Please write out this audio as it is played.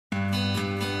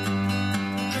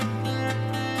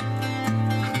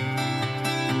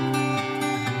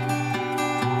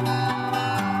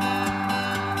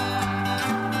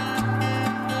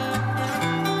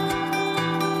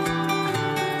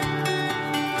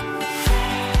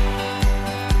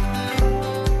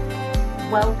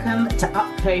welcome to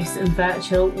Up Close and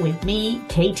Virtual with me,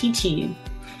 Katie Chew.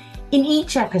 In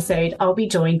each episode, I'll be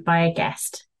joined by a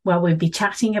guest, where we'll be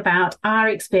chatting about our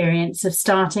experience of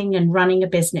starting and running a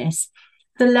business,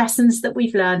 the lessons that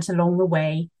we've learned along the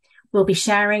way. We'll be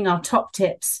sharing our top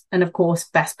tips and, of course,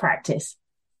 best practice.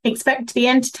 Expect to be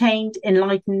entertained,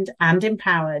 enlightened, and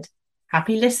empowered.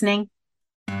 Happy listening.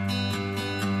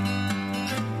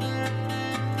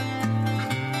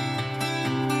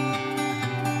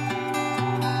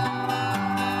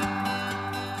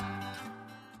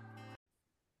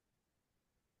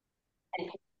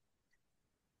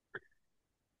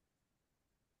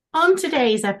 On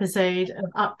today's episode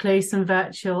of Up Close and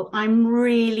Virtual, I'm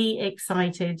really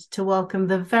excited to welcome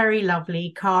the very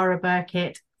lovely Cara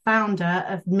Birkett, founder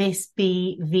of Miss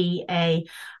B VA.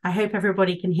 I hope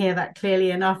everybody can hear that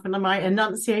clearly enough and my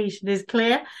enunciation is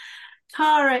clear.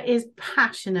 Cara is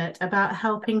passionate about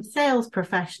helping sales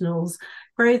professionals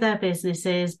grow their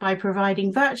businesses by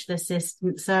providing virtual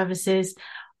assistant services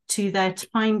to their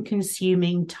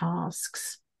time-consuming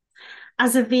tasks.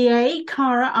 As a VA,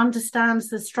 Cara understands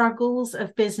the struggles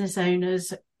of business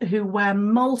owners who wear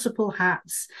multiple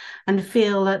hats and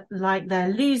feel like they're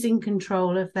losing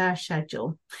control of their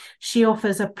schedule. She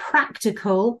offers a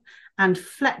practical and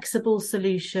flexible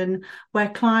solution where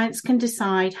clients can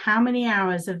decide how many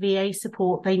hours of VA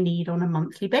support they need on a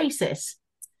monthly basis.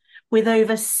 With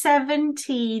over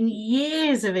 17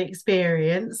 years of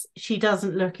experience, she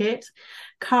doesn't look it,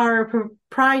 Cara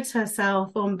prides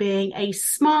herself on being a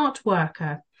smart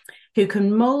worker who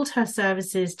can mold her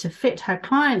services to fit her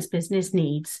clients' business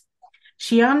needs.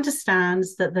 She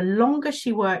understands that the longer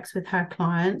she works with her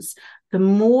clients, the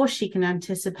more she can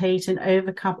anticipate and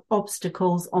overcome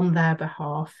obstacles on their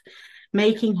behalf,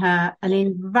 making her an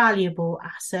invaluable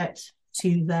asset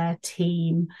to their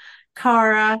team.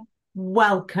 Cara,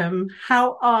 welcome.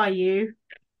 How are you?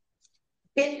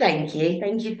 Good, thank you.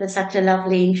 Thank you for such a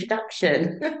lovely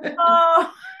introduction.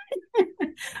 Oh,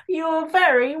 you're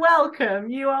very welcome.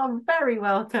 You are very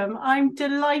welcome. I'm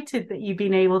delighted that you've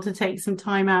been able to take some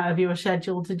time out of your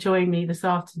schedule to join me this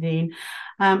afternoon.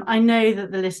 I know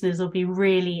that the listeners will be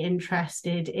really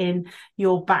interested in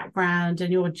your background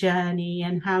and your journey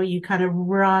and how you kind of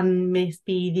run Miss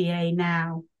BVA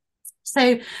now.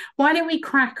 So why don't we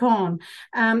crack on?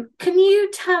 Can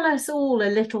you tell us all a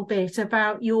little bit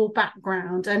about your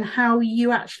background and how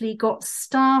you actually got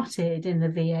started in the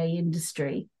VA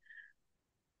industry?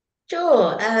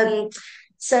 Sure.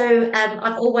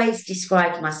 I've always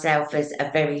described myself as a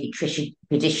very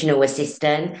traditional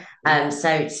assistant. So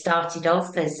it started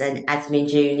off as an admin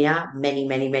junior many,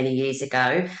 many, many years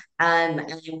ago,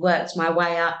 and worked my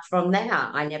way up from there.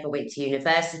 I never went to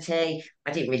university.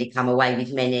 I didn't really come away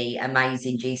with many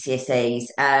amazing GCSEs,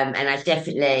 and I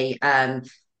definitely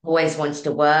always wanted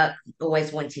to work,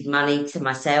 always wanted money to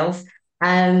myself.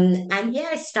 And yeah,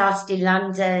 I started in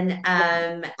London,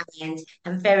 and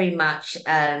very much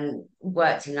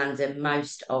worked in London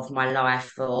most of my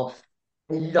life for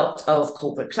a lot of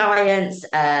corporate clients,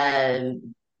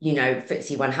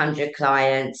 FTSE 100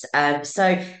 clients.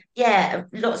 So yeah,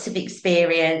 lots of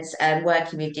experience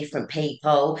working with different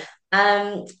people.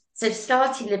 So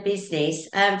starting the business,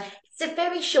 it's a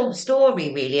very short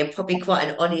story, really, and probably quite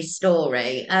an honest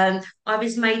story. I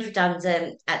was made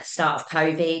redundant at the start of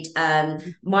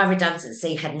COVID. My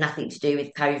redundancy had nothing to do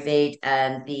with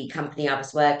COVID. The company I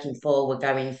was working for were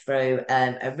going through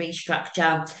a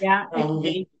restructure, Yeah, and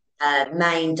the okay.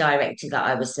 main director that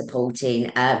I was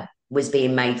supporting was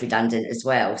being made redundant as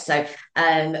well. So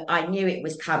I knew it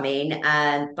was coming,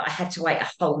 but I had to wait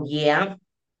a whole year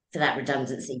for that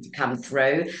redundancy to come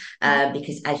through,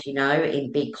 because as you know,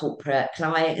 in big corporate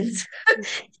clients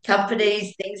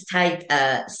companies, things take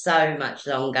so much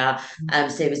longer.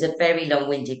 So it was a very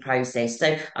long-winded process.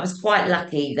 So I was quite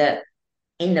lucky that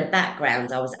in the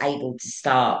background, I was able to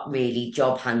start really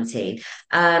job hunting.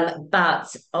 But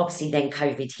obviously then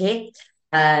COVID hit.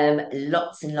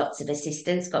 Lots and lots of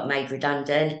assistants got made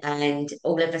redundant, and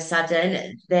all of a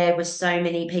sudden there were so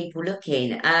many people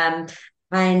looking.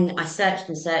 And I searched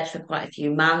and searched for quite a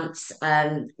few months,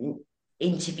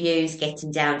 interviews, getting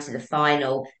down to the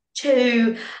final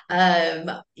two.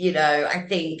 I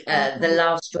think the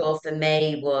last straw for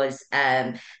me was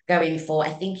going for,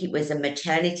 I think it was a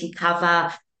maternity cover.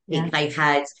 I Yeah. think they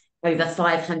had over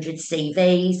 500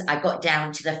 CVs. I got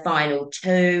down to the final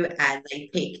two, and they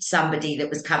picked somebody that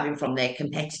was coming from their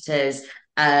competitors.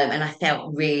 And I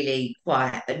felt really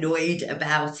quite annoyed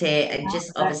about it, and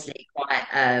just obviously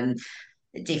quite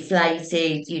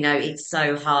deflated. It's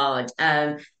so hard.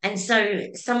 And so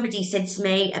somebody said to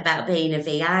me about being a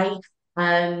VA,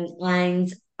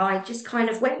 and I just kind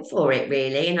of went for it,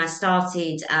 really. And I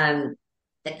started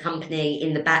the company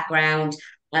in the background.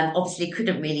 Obviously,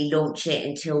 couldn't really launch it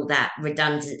until that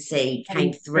redundancy came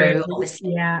Came through. through.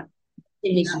 Obviously, Yeah. as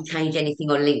soon as you change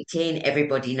anything on LinkedIn,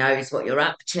 everybody knows what you're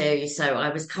up to. So I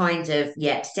was kind of,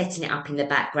 yeah, setting it up in the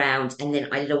background. And then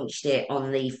I launched it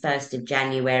on the 1st of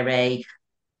January.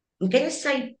 I'm going to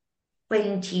say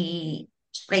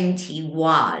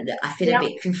 2021. I feel a Yeah.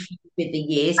 bit confused with the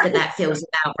years, but that feels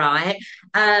about right.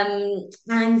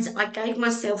 And I gave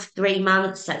myself 3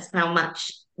 months. That's how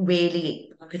much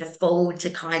really I could afford to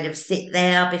kind of sit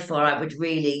there before I would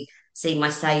really see my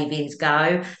savings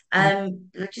go. I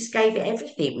just gave it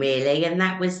everything really, and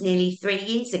that was nearly 3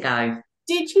 years ago.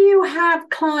 Did you have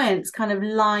clients kind of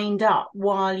lined up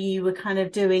while you were kind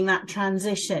of doing that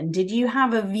transition? Did you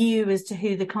have a view as to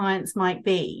who the clients might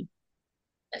be?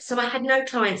 So I had no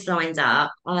clients lined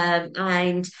up,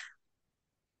 and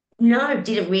no,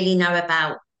 didn't really know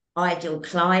about ideal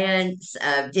clients,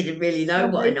 didn't really know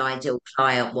what an ideal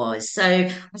client was. So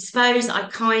I suppose I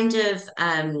kind of,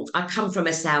 I come from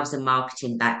a sales and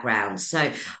marketing background.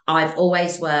 So I've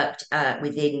always worked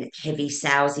within heavy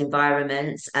sales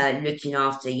environments, looking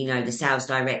after, the sales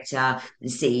director, the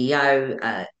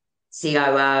CEO,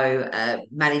 COO,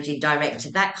 managing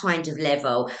director, that kind of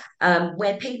level,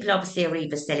 where people obviously are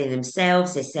either selling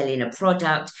themselves, they're selling a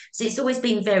product. So it's always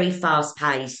been very fast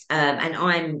paced. And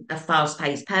I'm a fast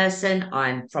paced person.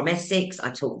 I'm from Essex.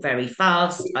 I talk very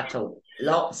fast. I talk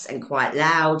lots and quite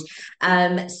loud.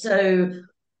 So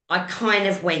I kind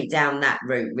of went down that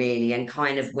route really and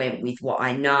kind of went with what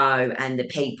I know and the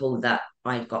people that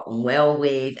I'd got on well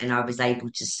with and I was able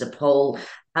to support.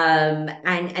 And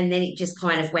then it just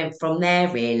kind of went from there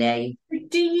really.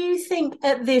 Do you think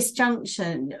at this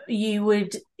junction you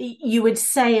would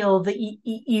say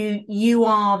that you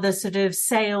are the sort of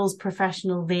sales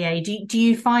professional VA? Do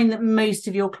you find that most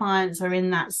of your clients are in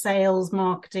that sales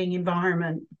marketing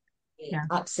environment? Yeah.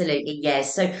 Absolutely,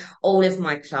 yes. So all of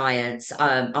my clients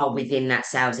are within that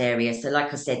sales area. So,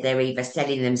 like I said, they're either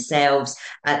selling themselves,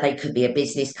 they could be a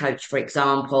business coach, for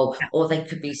example, or they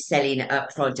could be selling a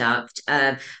product.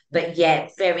 But yeah,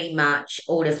 very much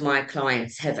all of my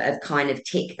clients have kind of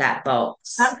ticked that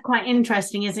box. That's quite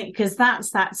interesting, isn't it? Because that's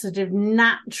that sort of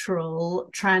natural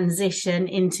transition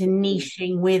into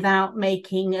niching without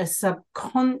making a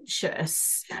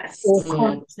subconscious or Mm.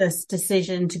 conscious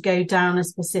decision to go down a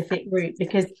specific route,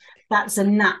 because that's a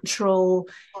natural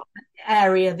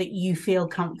area that you feel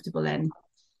comfortable in.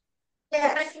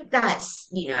 Yeah, I think that's,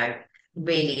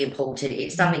 really important.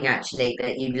 It's something actually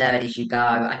that you learn as you go.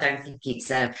 I don't think it's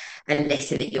a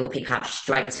lesson that you'll pick up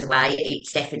straight away.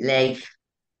 It's definitely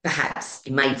perhaps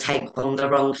you may take on the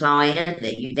wrong client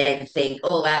that you then think,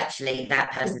 oh, actually,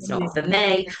 that person's not for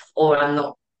me, or I'm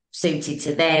not suited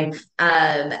to them.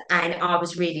 And I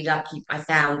was really lucky. I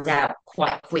found out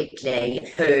quite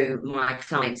quickly who my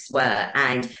clients were.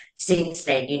 And since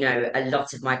then, a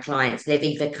lot of my clients, they've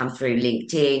either come through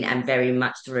LinkedIn and very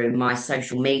much through my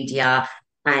social media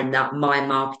and my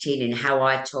marketing and how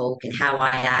I talk and how I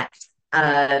act.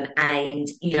 And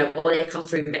or they come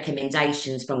through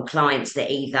recommendations from clients that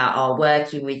either are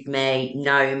working with me,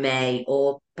 know me,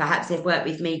 or perhaps they've worked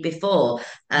with me before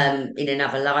in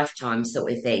another lifetime,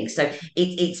 sort of thing. So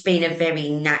it's been a very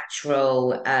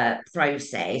natural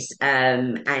process,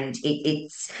 and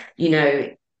it's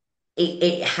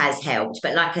it has helped.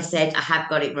 But like I said, I have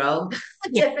got it wrong. I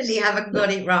Yeah. definitely haven't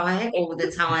got it right all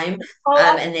the time. I'll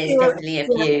ask And there's you, definitely a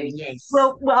yeah. few, yes.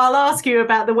 Well, I'll ask you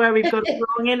about the where we've got it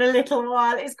wrong in a little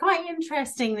while. It's quite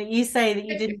interesting that you say that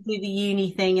you didn't do the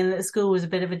uni thing and that school was a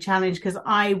bit of a challenge, because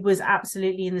I was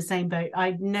absolutely in the same boat. I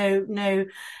had no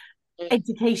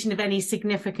education of any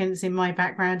significance in my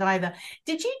background either.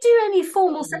 Did you do any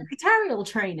formal secretarial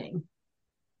training?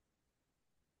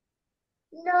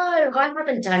 No, I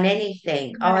haven't done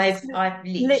anything. No, I've literally, I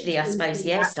literally suppose, do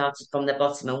yeah, that. started from the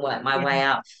bottom and worked my Yeah. way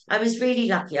up. I was really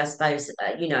lucky, I suppose,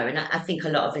 and I think a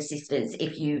lot of assistants,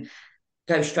 if you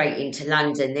go straight into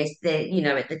London, at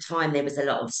the time there was a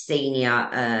lot of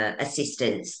senior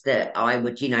assistants that I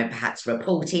would, perhaps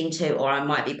report into, or I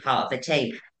might be part of a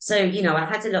team. So, I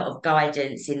had a lot of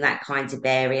guidance in that kind of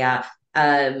area.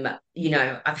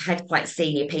 I've had quite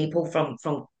senior people from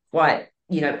quite,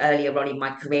 earlier on in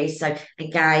my career. So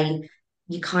again,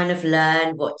 you kind of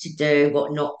learn what to do,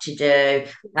 what not to do.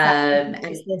 Exactly. And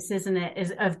It's this, isn't it?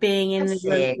 Is of being in the that's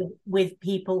room it. with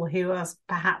people who are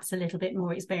perhaps a little bit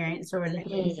more experienced or a little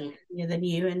bit more Mm. senior than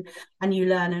you, and you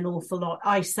learn an awful lot.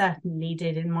 I certainly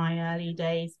did in my early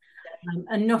days.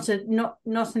 And not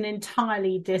an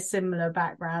entirely dissimilar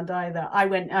background either. I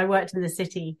worked in the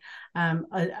city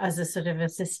as a sort of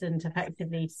assistant,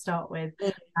 effectively to start with,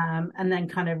 Mm, and then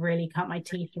kind of really cut my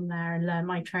teeth in there and learn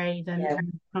my trade yeah.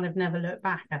 and kind of never look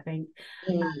back, I think.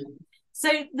 Mm. So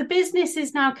the business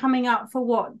is now coming up for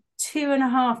what,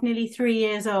 2.5, nearly 3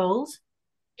 years old.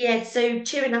 Yeah, so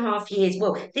 2.5 years.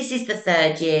 Well, this is the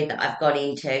third year that I've got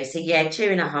into. So yeah,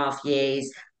 2.5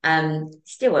 years.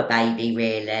 Still a baby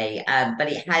really,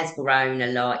 but it has grown a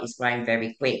lot. It's grown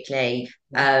very quickly.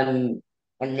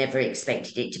 I never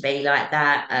expected it to be like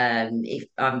that. If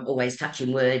I'm always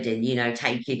touching wood and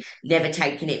never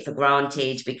taking it for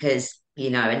granted because I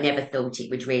never thought it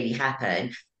would really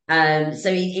happen. So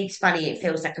it's funny. It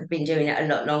feels like I've been doing it a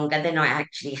lot longer than I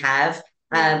actually have,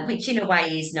 Yeah. which in a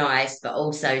way is nice, but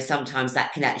also sometimes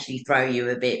that can actually throw you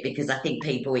a bit because I think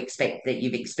people expect that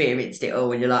you've experienced it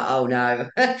all and you're like, oh no,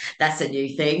 that's a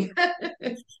new thing.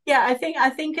 Yeah, I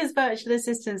think as virtual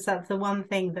assistants, that's the one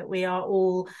thing that we are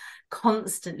all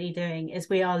constantly doing is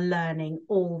we are learning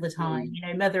all the time.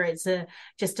 Mm, Whether it's a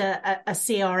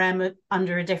CRM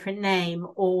under a different name,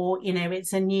 or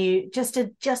it's a new just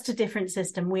a different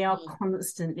system. We are mm.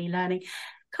 constantly learning.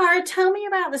 Cara, tell me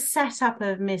about the setup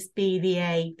of Miss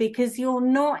BVA, because you're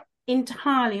not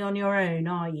entirely on your own,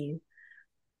 are you?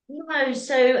 No,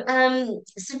 so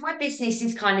my business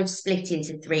is kind of split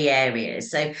into three areas.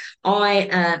 So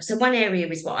one area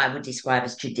is what I would describe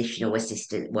as traditional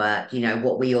assistant work,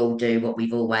 what we all do, what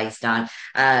we've always done.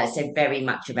 So very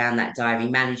much around that diary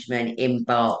management,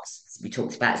 inbox. We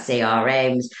talked about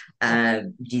CRMs,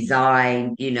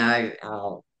 design,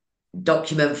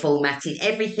 document formatting,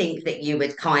 everything that you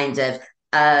would kind of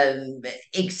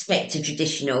expect a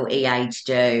traditional EA to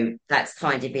do. That's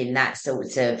kind of in that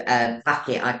sort of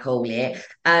bucket, I call it.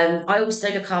 I also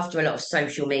look after a lot of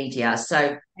social media.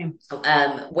 So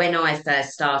when I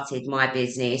first started my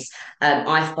business,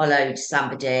 I followed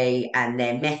somebody and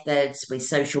their methods with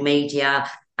social media.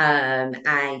 And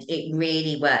it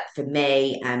really worked for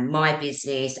me and my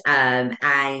business. And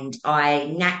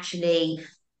I naturally,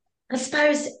 I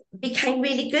suppose, became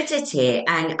really good at it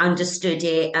and understood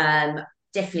it.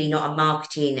 Definitely not a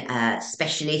marketing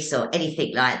specialist or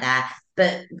anything like that,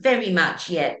 but very much,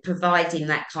 yeah, providing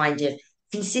that kind of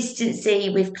consistency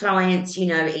with clients.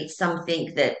 It's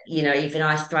something that, even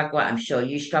I struggle, I'm sure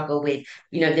you struggle with.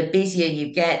 The busier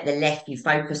you get, the less you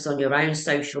focus on your own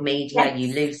social media, you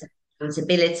Yes. lose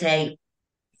accountability.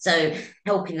 So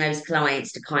helping those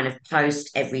clients to kind of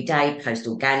post every day, post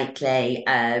organically,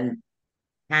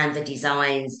 Canva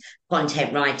designs,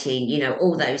 content writing,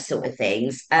 all those sort of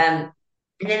things.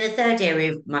 And then the third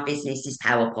area of my business is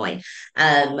PowerPoint,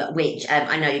 which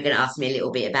I know you're going to ask me a little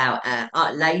bit about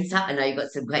later. I know you've got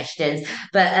some questions,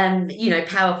 but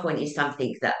PowerPoint is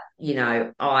something that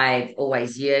I've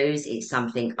always used. It's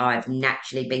something I've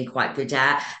naturally been quite good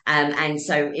at, and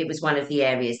so it was one of the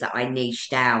areas that I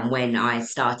niched down when I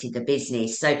started the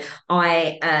business. So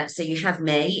you have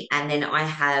me, and then I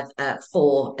have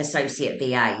four associate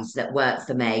VAs that work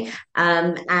for me,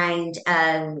 and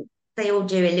they all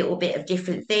do a little bit of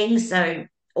different things. So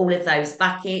all of those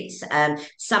buckets,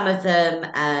 some of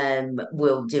them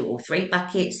will do all three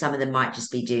buckets. Some of them might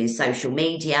just be doing social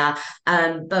media.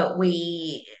 But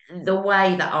the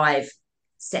way that I've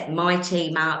set my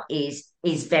team up is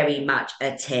very much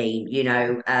a team.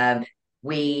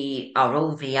 We are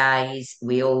all VAs.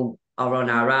 We all are on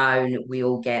our own. We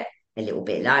all get a little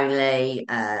bit lonely,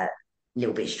 a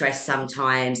little bit stressed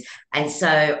sometimes. And so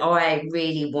I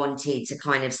really wanted to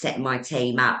kind of set my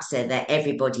team up so that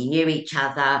everybody knew each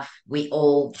other. We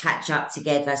all catch up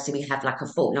together. So we have like a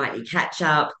fortnightly catch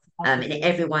up. And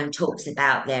everyone talks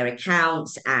about their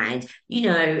accounts and,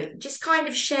 just kind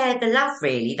of share the love,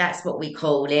 really. That's what we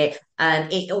call it.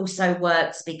 It also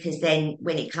works because then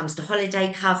when it comes to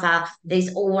holiday cover,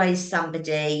 there's always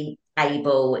somebody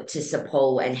able to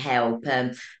support and help.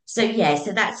 So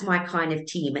that's my kind of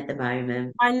team at the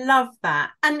moment. I love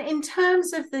that. And in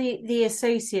terms of the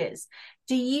associates,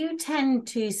 do you tend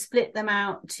to split them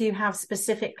out to have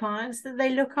specific clients that they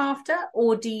look after,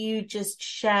 or do you just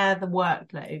share the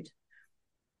workload?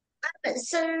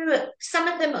 So some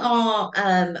of them are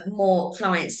more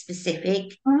client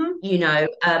specific.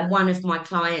 Mhm. One of my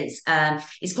clients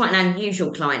is quite an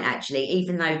unusual client actually,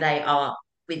 even though they are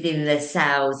within the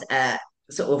sales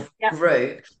sort of Yep.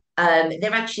 group.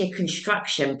 They're actually a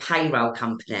construction payroll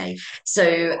company.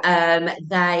 So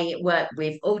they work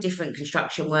with all different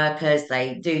construction workers.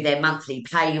 They do their monthly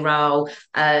payroll.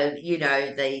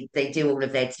 They do all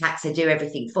of their tax. They do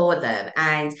everything for them.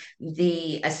 And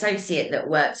the associate that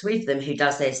works with them, who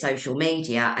does their social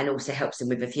media and also helps them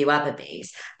with a few other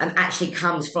bits, actually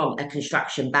comes from a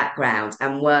construction background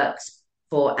and works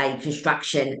for a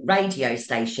construction radio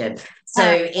station. So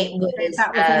Uh, it was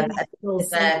that was a a natural bit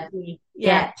of a synergy. Yeah.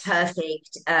 yeah,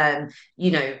 perfect,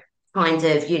 you know, kind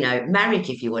of, marriage,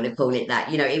 if you want to call it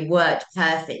that. It worked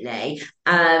perfectly.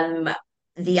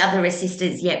 The other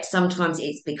assistants, yep, sometimes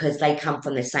it's because they come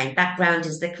from the same background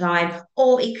as the client,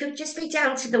 or it could just be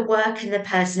down to the work and the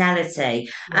personality.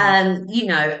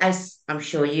 Yeah. As I'm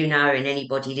sure you know, and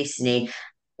anybody listening,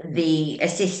 the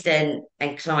assistant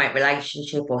and client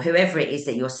relationship or whoever it is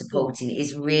that you're Yeah. supporting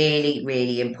is really,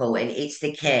 really important. It's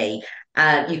the key.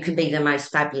 You can be the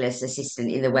most fabulous assistant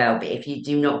in the world, but if you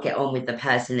do not get on with the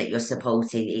person that you're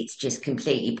supporting, it's just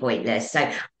completely pointless.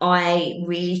 So I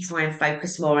really try and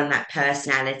focus more on that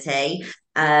personality.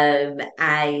 And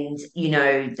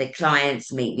the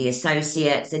clients meet the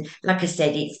associates, and like I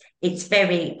said, it's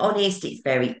very honest, it's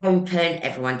very open,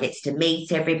 everyone gets to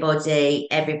meet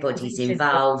everybody, everybody's Which is good.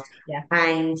 involved. Yeah.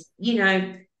 And,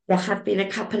 there have been a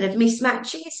couple of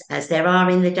mismatches, as there are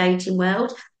in the dating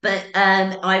world, but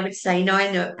I would say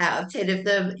nine out of ten of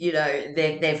them,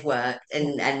 they've worked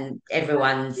Yeah. and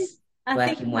everyone's I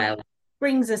think working well.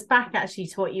 brings us back actually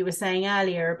to what you were saying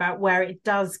earlier about where it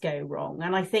does go wrong.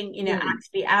 And I think, Mm,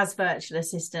 actually, as virtual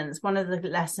assistants, one of the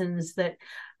lessons that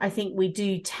I think we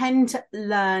do tend to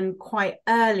learn quite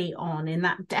early on in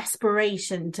that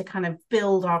desperation to kind of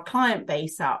build our client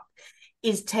base up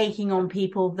is taking on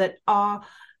people that are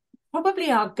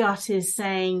probably our gut is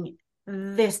saying,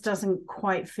 this doesn't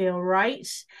quite feel right,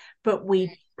 but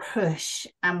we push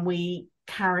and we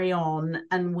carry on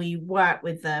and we work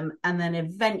with them, and then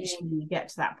eventually mm, we get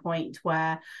to that point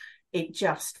where it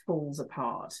just falls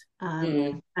apart.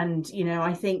 mm. And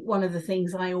I think one of the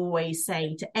things I always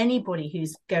say to anybody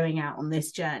who's going out on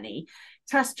this journey,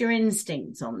 trust your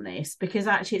instincts on this, because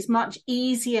actually it's much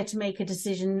easier to make a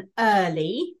decision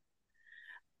early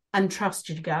and trust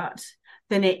your gut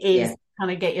than it is Yeah.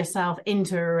 kind of get yourself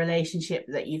into a relationship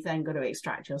that you've then got to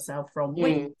extract yourself from,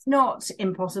 which Mm, is not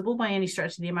impossible by any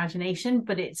stretch of the imagination,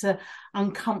 but it's a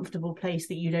uncomfortable place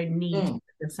that you don't need to mm.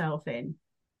 put yourself in.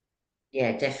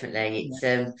 Yeah, definitely.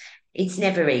 Yeah. It's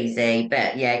never easy,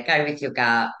 but yeah, go with your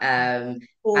gut.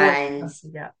 Always And trust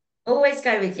your gut. always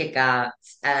go with your gut.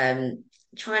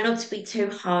 Try not to be too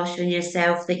harsh on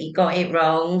yourself that you got it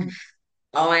wrong.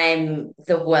 I'm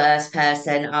the worst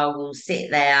person. I will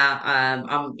sit there.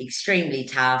 I'm extremely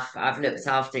tough. I've looked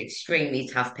after extremely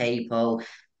tough people.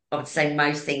 I would say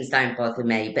most things don't bother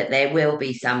me, but there will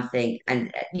be something,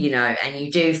 and you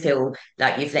do feel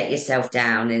like you've let yourself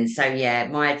down. And so, yeah,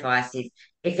 my advice is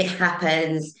if it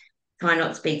happens, try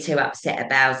not to be too upset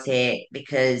about it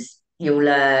because you'll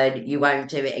learn, you won't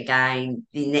do it again.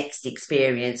 The next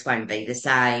experience won't be the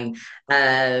same.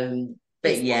 But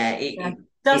It's yeah, yeah.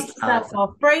 Dust it's hard. yourself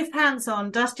off, brave pants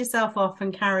on, dust yourself off,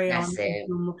 and carry That's on. it.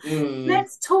 Mm,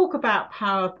 Let's talk about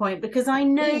PowerPoint, because I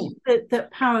know mm,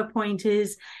 that PowerPoint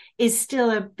is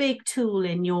still a big tool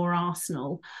in your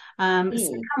arsenal. So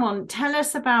mm. come on, tell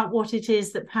us about what it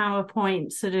is that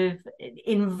PowerPoint sort of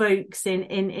invokes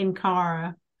in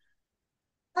Cara.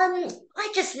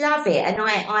 I just love it, and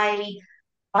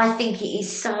I think it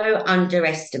is so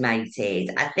underestimated.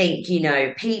 I think,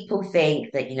 people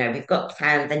think that, we've got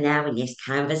Canva now, and yes,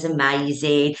 Canva's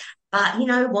amazing. But you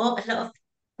know what? A lot of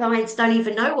clients don't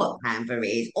even know what Canva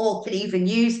is or can even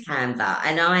use Canva.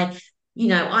 And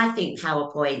I think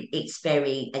PowerPoint, it's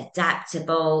very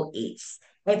adaptable.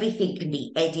 Everything can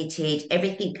be edited,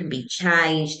 everything can be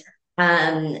changed.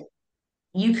 Um,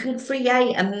 you can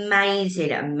create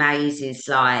amazing, amazing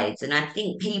slides. And I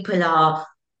think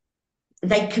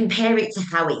they compare it to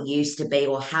how it used to be,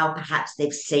 or how perhaps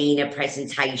they've seen a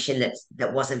presentation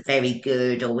that wasn't very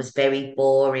good or was very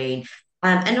boring.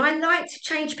 And I like to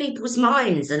change people's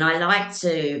minds, and I like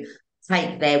to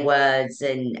take their words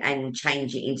and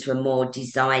change it into a more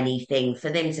designy thing for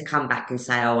them to come back and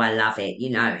say, "Oh, I love it."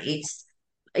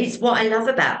 It's what I love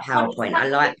about PowerPoint. I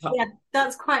like.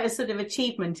 that's quite a sort of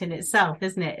achievement in itself,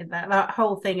 isn't it? That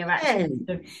whole thing of actually, Yeah.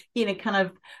 sort of, kind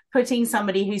of putting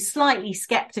somebody who's slightly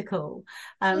skeptical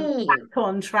Mm, back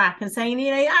on track and saying,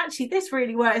 actually this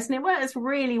really works and it works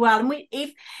really well. And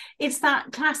if it's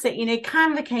that classic,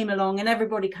 Canva came along and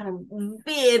everybody kind of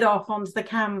veered off onto the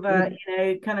Canva, mm,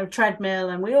 kind of treadmill,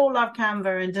 and we all love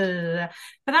Canva and da, da, da, da.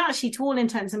 But actually, to all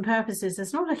intents and purposes,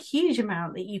 there's not a huge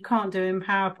amount that you can't do in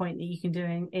PowerPoint that you can do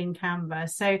in Canva.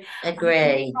 So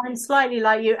agree. I'm slightly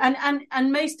like you,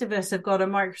 and most of us have got a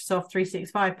Microsoft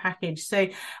 365 package. So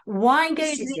why go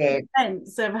This to is the it.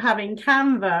 expense of having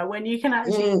Canva when you can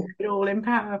actually Mm, do it all in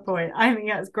PowerPoint? I think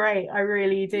that's great. I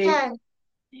really do. yeah.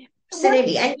 What?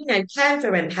 Absolutely. And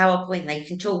Canva and PowerPoint, they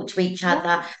can talk to each Yeah.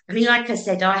 other. I mean, like I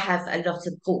said, I have a lot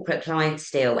of corporate clients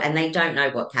still, and they don't know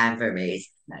what Canva is.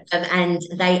 No. And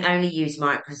they only use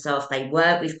Microsoft. They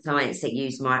work with clients that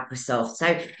use Microsoft.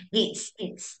 So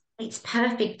it's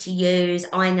perfect to use.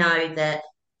 I know that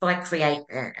if I create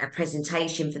a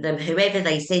presentation for them, whoever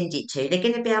they send it to, they're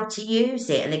going to be able to use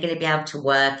it and they're going to be able to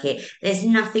work it. There's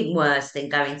nothing worse than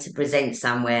going to present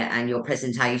somewhere and your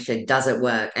presentation doesn't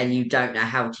work and you don't know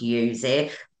how to use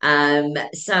it.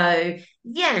 So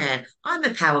yeah, I'm a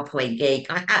PowerPoint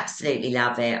geek. I absolutely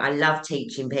love it. I love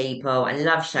teaching people. I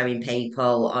love showing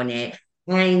people on it.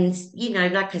 And,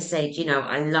 like I said,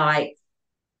 I like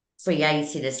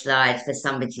creating a slide for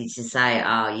somebody to say, oh,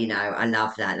 I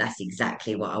love that. That's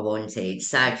exactly what I wanted.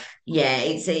 So yeah,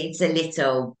 it's a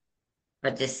little,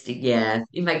 yeah,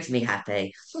 it makes me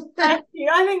happy. Thank you.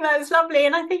 I think that's lovely.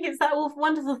 And I think it's that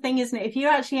wonderful thing, isn't it? If you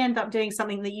actually end up doing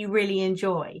something that you really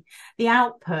enjoy, the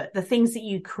output, the things that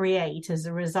you create as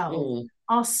a result Mm,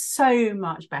 are so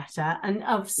much better and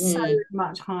of so mm,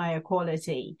 much higher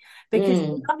quality because you're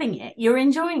mm, loving it, you're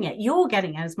enjoying it, you're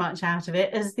getting as much out of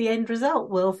it as the end result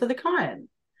will for the client.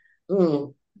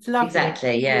 mm. It's lovely.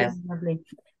 Exactly, yeah. Really lovely.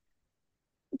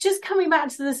 Just coming back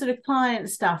to the sort of client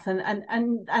stuff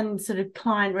and sort of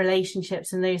client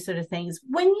relationships and those sort of things,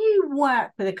 when you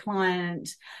work with a client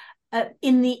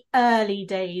in the early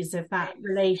days of that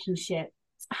relationship,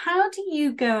 how do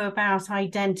you go about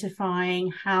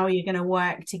identifying how you're going to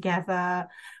work together,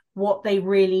 what they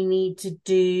really need to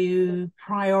do,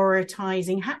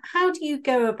 prioritizing? How do you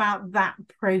go about that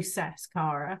process,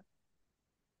 Cara?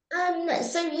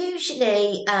 So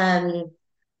usually,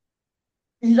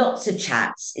 lots of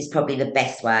chats is probably the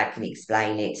best way I can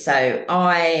explain it. So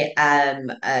like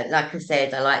I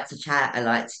said, I like to chat, I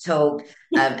like to talk,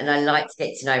 and I like to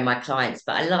get to know my clients,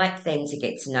 but I like them to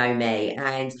get to know me.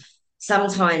 And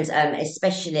sometimes,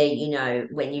 especially,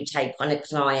 when you take on a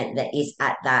client that is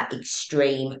at that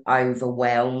extreme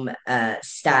overwhelm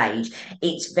stage,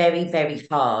 it's very, very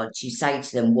hard to say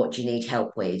to them, what do you need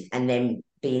help with? And then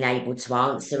being able to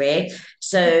answer it.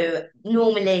 So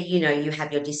normally, you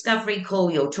have your discovery call,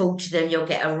 you'll talk to them, you'll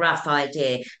get a rough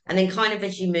idea. And then kind of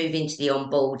as you move into the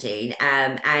onboarding,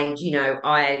 and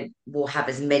I will have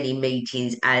as many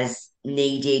meetings as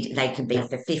needed. They can be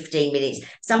for 15 minutes.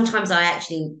 Sometimes I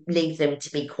actually leave them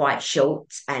to be quite short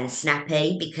and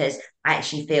snappy because I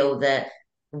actually feel that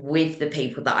with the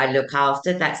people that I look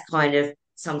after, that's kind of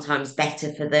sometimes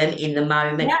better for them in the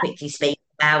moment, Yeah, quickly speak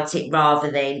about it rather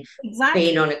than exactly.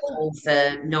 being on a call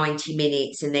for 90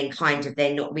 minutes and then kind of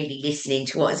they're not really listening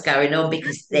to what's going on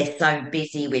because they're so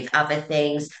busy with other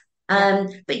things. Yeah.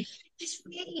 But just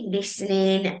really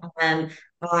listening and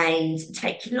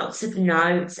taking lots of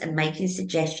notes and making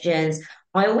suggestions.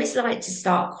 I always like to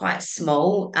start quite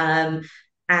small and,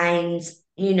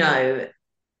 you know,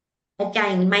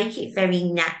 again, make it very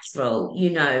natural.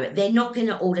 They're not going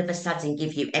to all of a sudden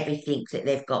give you everything that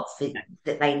they've got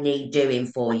that they need doing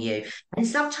for you. And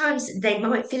sometimes they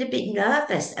might feel a bit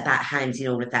nervous about handing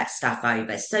all of that stuff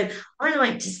over. So I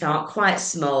like to start quite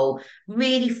small,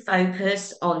 really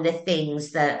focus on the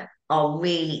things that are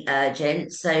really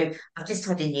urgent. So I've just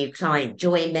had a new client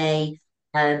join me.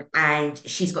 And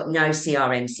she's got no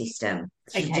CRM system.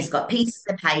 She's just Okay. got pieces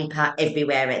of paper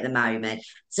everywhere at the moment.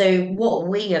 So what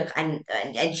we are, and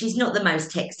she's not the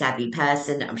most tech savvy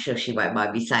person. I'm sure she won't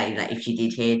mind me saying that if she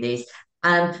did hear this.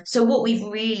 So what we've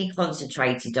really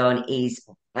concentrated on is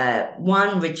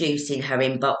one, reducing her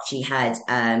inbox. She had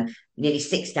nearly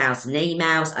 6,000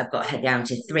 emails. I've got her down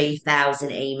to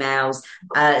 3,000 emails.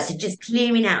 So just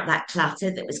clearing out that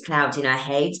clutter that was clouding her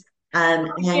head. And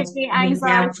Gives me we've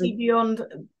now, anxiety beyond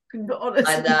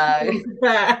I honestly know. beyond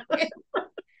compare.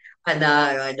 I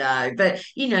know, but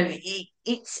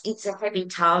it's a heavy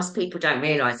task. People don't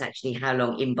realise actually how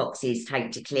long inboxes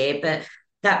take to clear. But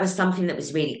that was something that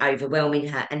was really overwhelming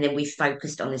her. And then we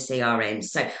focused on the CRM.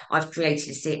 So I've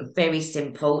created a very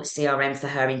simple CRM for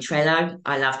her in Trello.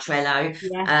 I love Trello.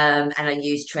 Yeah. And I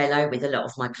use Trello with a lot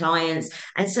of my clients.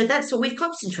 And so that's what we've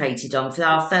concentrated on for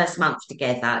our first month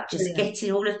together, just Brilliant.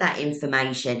 getting all of that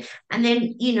information. And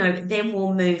then, then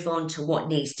we'll move on to what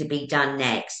needs to be done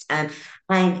next. And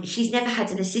she's never had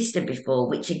an assistant before,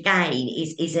 which again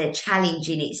is a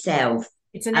challenge in itself.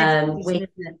 It's an When education,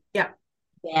 isn't it? Yeah.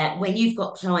 Yeah, when you've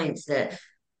got clients that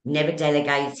never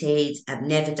delegated, have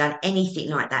never done anything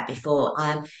like that before,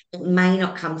 it may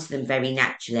not come to them very Yeah.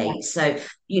 naturally. So,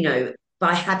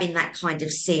 by having that kind of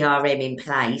CRM in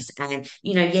place, and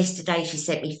yesterday she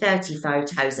sent me 30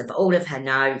 photos of all of her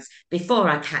notes. Before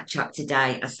I catch up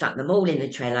today, I stuck them all in the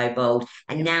Trello board,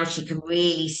 and Yeah. now she can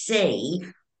really see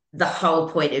the whole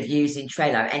point of using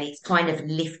Trello, and it's kind of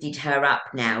lifted her up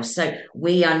now. So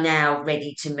we are now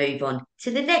ready to move on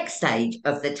to the next stage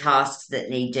of the tasks that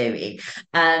need doing.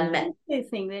 Um, I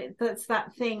think that's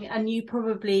that thing, and you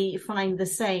probably find the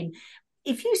same.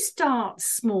 If you start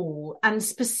small and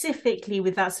specifically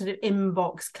with that sort of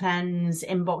inbox cleanse,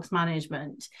 inbox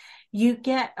management, you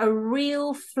get a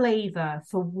real flavor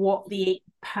for what the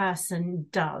person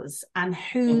does and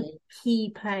who mhm,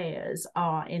 key players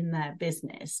are in their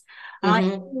business. And I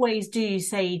mhm, always do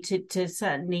say to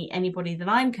certainly anybody that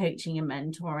I'm coaching and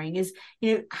mentoring is,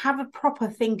 have a proper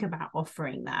think about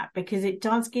offering that, because it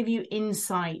does give you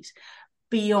insight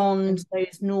beyond mhm.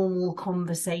 those normal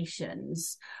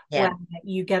conversations where Yeah.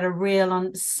 you get a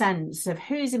real sense of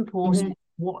who's Mhm. important,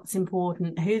 what's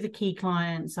important, who the key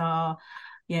clients are,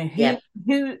 who Yeah.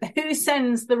 who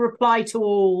sends the reply to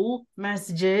all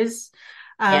messages,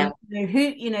 Yeah.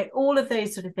 all of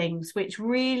those sort of things, which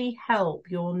really help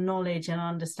your knowledge and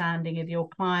understanding of your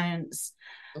clients'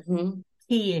 Mhm.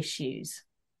 key issues.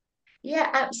 Yeah,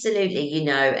 absolutely.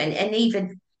 And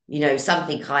even,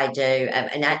 something I do,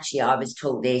 and actually I was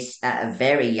taught this at a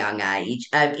very young age,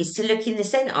 is to look in the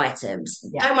sent items.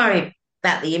 Yeah. Don't worry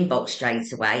about the inbox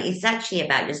straight away. It's actually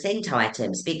about your sent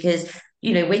items because,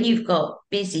 when you've got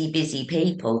busy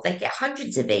people, they get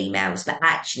hundreds of emails, but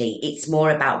actually it's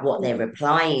more about what they're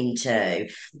replying to,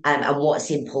 and what's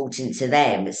important to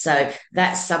them. So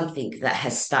that's something that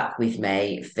has stuck with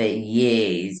me for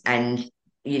years. And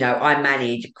I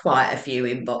manage quite a few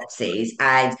inboxes,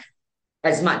 and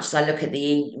as much as I look at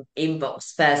the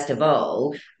inbox first of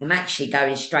all, I'm actually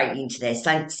going straight into their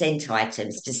sent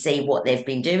items to see what they've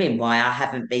been doing, why I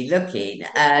haven't been looking.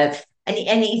 And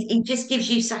it just gives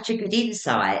you such a good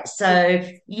insight. So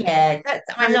yeah,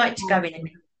 I Very like to go in. powerful.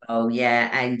 Oh yeah,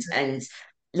 and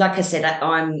like I said,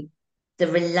 the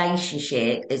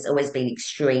relationship has always been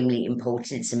extremely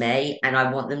important to me, and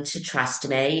I want them to trust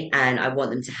me, and I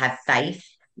want them to have faith.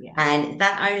 Yeah. And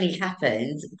that only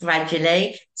happens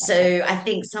gradually. So I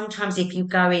think sometimes if you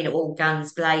go in all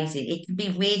guns blazing, it can be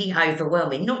really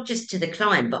overwhelming, not just to the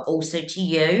client, but also to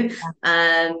you.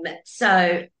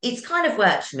 So it's kind of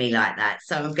worked for me like that.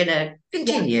 So I'm going to Yeah,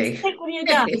 continue. stick with your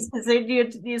guns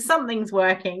because something's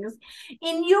working.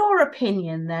 In your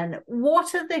opinion, then,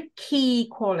 what are the key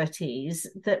qualities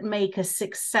that make a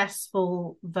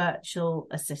successful virtual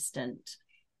assistant?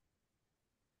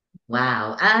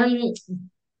 Wow.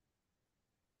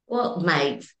 What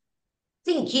makes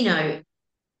think,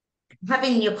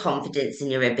 having your confidence in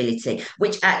your ability,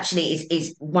 which actually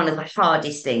is one of the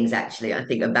hardest things, actually, I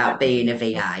think, I about being a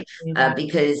think I VA, do that.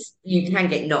 because you can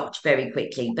get knocked very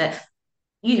quickly. But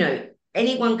you know,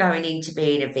 anyone going into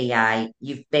being a VA,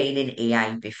 you've been an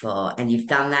EA before and you've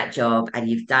done that job and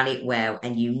you've done it well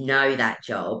and you know that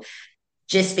job.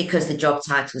 Just because the job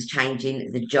title's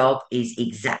changing, the job is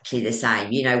exactly the same.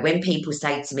 When people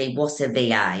say to me, "What's a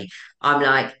VA?" I'm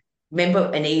like,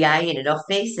 remember an EA in an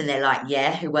office? And they're like,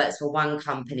 yeah, who works for one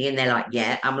company? And they're like,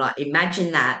 yeah. I'm like,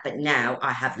 imagine that. But now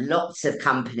I have lots of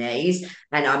companies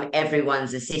and I'm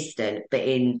everyone's assistant, but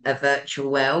in a virtual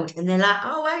world. And they're like,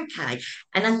 oh, okay.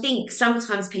 And I think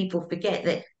sometimes people forget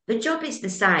that the job is the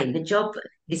same. The job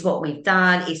is what we've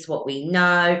done, it's what we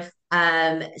know.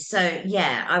 So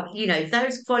yeah,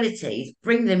 those qualities,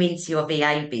 bring them into your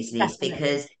VA business Definitely.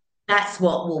 because that's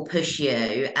what will push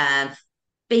you.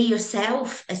 Be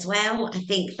yourself as well. I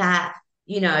think that,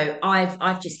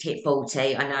 I've just hit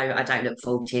 40. I know I don't look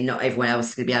 40 and not everyone else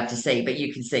is gonna be able to see, but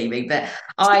you can see me. But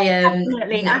I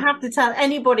Definitely. I have to tell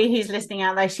anybody who's listening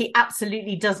out there, she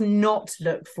absolutely does not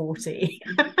look 40.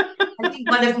 I think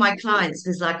one of my clients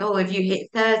was like, "Oh, have you hit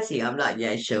 30?" I'm like,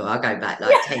 "Yeah, sure, I'll go back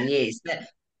like Yeah. 10 years." But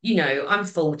I'm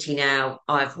 40 now.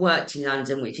 I've worked in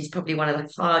London, which is probably one of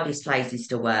the hardest places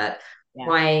to work. Yeah.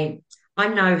 I I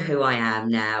know who I am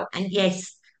now. And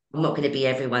yes, I'm not going to be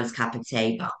everyone's cup of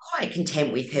tea, but I'm quite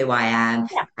content with who I am.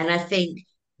 Yeah. And I think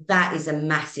that is a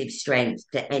massive strength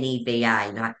to any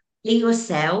VA. Like, be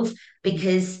yourself,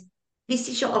 because this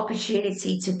is your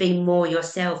opportunity to be more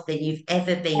yourself than you've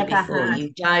ever been Ever before. had.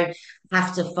 You don't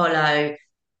have to follow,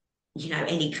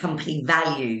 any company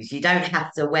values. You don't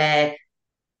have to wear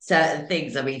certain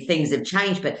things. I mean, things have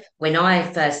changed, but when I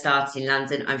first started in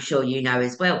London, I'm sure you know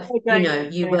as well, I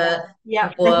don't you know were that.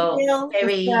 Yep, the more heel, the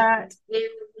very, skirt.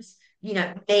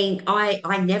 being,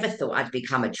 I never thought I'd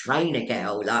become a trainer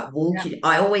girl, like Yeah. walking.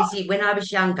 I always, when I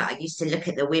was younger, I used to look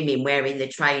at the women wearing the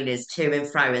trainers to and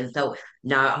fro and thought,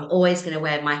 no, I'm always going to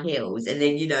wear my heels. And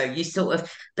then, you sort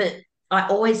of, but I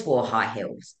always wore high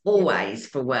heels, Yeah. always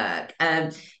for work.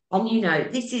 And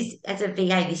this is, as a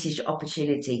VA, this is your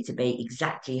opportunity to be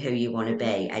exactly who you want to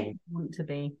be, and Want to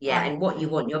be. yeah, and what you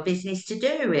want your business to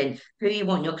do, and who you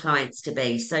want your clients to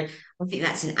be. So I think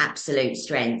that's an absolute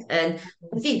strength. And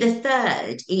I think the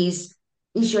third is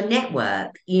your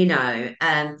network.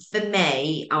 For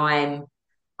me, I'm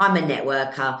a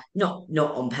networker, not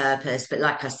on purpose, but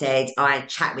like I said, I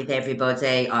chat with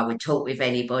everybody. I would talk with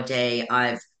anybody.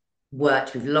 I've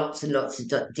worked with lots and lots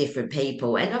of different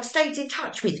people, and I've stayed in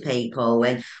touch with people.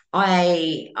 And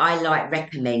I like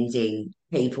recommending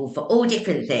people for all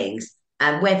different things.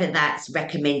 And whether that's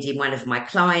recommending one of my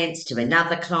clients to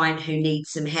another client who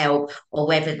needs some help, or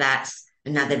whether that's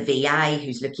another VA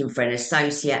who's looking for an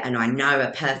associate, and I know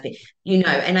a perfect,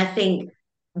 and I think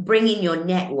bringing your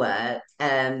network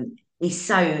is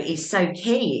so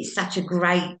key. It's such a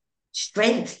great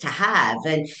strength to have,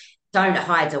 and don't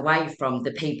hide away from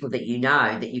the people that you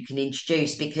know that you can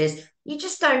introduce, because you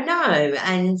just don't know.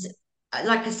 And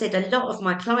like I said, a lot of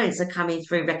my clients are coming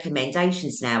through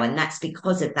recommendations now, and that's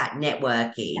because of that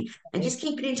networking and just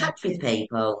keeping in touch with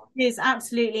people. Yes,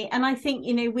 absolutely. And I think,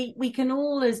 we can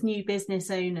all, as new business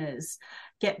owners,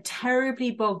 get terribly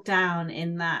bogged down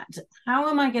in that. How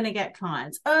am I going to get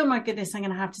clients? Oh my goodness, I'm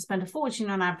going to have to spend a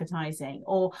fortune on advertising,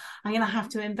 or I'm going to have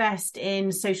to invest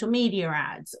in social media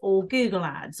ads or Google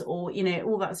ads, or,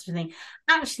 all that sort of thing.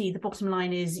 Actually, the bottom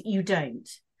line is you don't.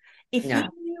 If you No.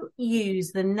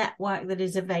 use the network that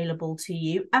is available to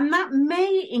you, and that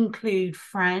may include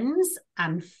friends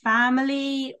and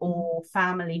family or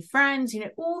family friends,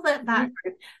 all that Mhm.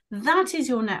 group, that is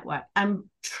your network. And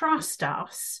trust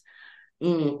us,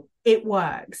 Mm, it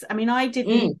works. I mean,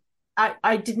 mm,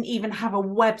 I didn't even have a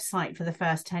website for the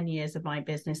first 10 years of my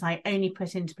business. I only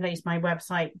put into place my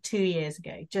website 2 years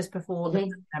ago, just before the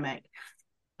mhm. pandemic.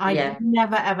 I Yeah.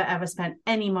 never, ever, ever spent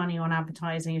any money on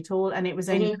advertising at all. And it was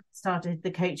only when Mhm. I started the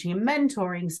coaching and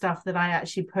mentoring stuff that I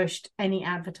actually pushed any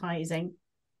advertising.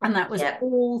 And that was Yeah.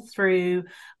 all through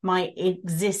my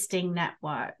existing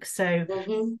network. So,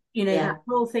 Mhm. that Yeah.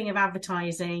 whole thing of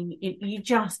advertising, you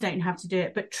just don't have to do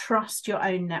it, but trust your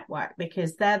own network,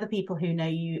 because they're the people who know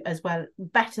you as well,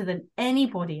 better than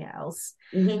anybody else.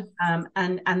 Mhm.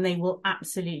 And they will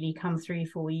absolutely come through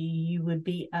for you. You would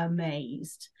be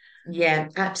amazed. Yeah,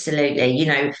 absolutely.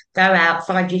 Go out,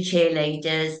 find your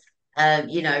cheerleaders. I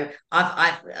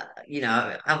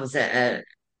was at a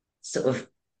sort of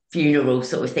funeral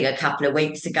sort of thing a couple of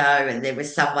weeks ago, and there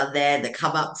was someone there that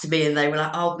come up to me and they were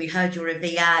like, "Oh, we heard you're a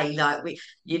VA." Like,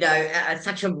 at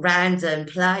such a random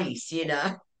place. You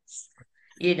know,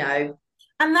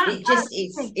 And it that's just the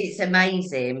it's thing. it's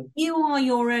amazing. You are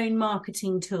your own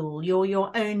marketing tool. You're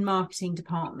your own marketing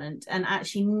department, and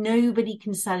actually nobody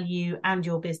can sell you and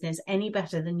your business any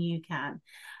better than you can.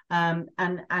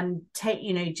 And take,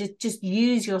 just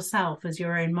use yourself as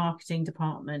your own marketing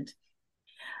department.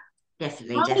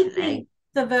 Definitely, I think definitely.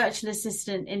 the virtual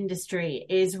assistant industry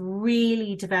is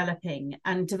really developing,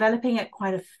 and developing at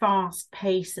quite a fast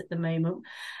pace at the moment.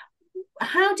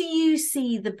 How do you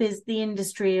see the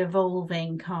industry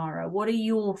evolving, Cara? What are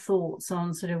your thoughts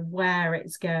on sort of where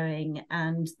it's going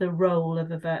and the role of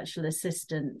a virtual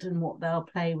assistant and what they'll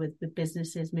play with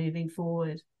businesses moving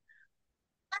forward?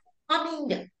 I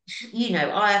mean,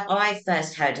 I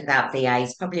first heard about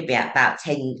VAs probably about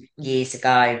 10 years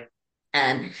ago.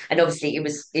 And obviously it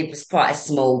was quite a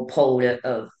small pool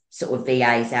of sort of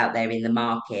VAs out there in the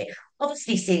market.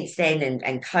 Obviously, since then,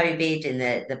 and COVID and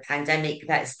the pandemic,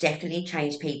 that's definitely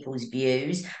changed people's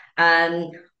views.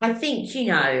 I think,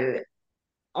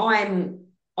 I'm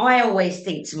I always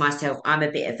think to myself, I'm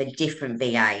a bit of a different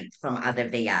VA from other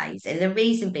VAs. And the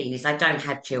reason being is I don't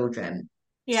have children.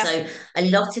 Yeah. So a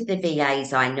lot of the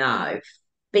VAs I know,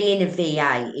 being a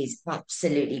VA is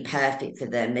absolutely perfect for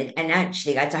them. And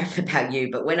actually, I don't know about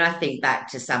you, but when I think back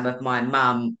to some of my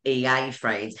mum EA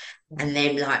friends, and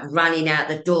them like running out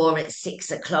the door at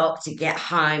 6 o'clock to get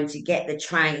home, to get the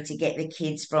train, to get the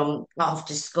kids from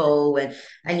after school, and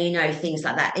things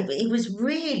like that. It was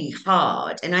really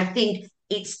hard. And I think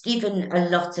it's given a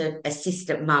lot of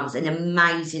assistant mums an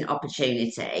amazing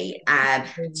opportunity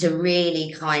to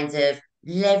really kind of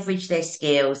leverage their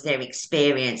skills, their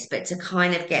experience, but to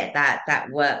kind of get that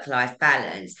work-life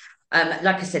balance.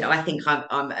 Like I said, I think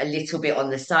I'm a little bit on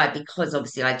the side because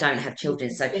obviously I don't have children,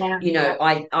 so Yeah,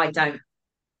 I don't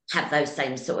have those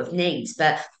same sort of needs.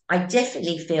 But I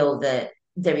definitely feel that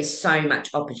there is so much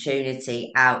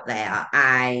opportunity out there,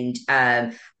 and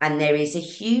there is a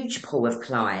huge pool of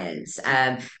clients,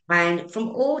 and from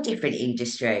all different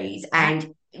industries, yeah,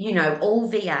 and all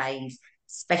VAs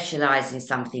specialize in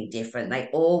something different. They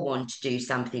all want to do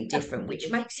something different, which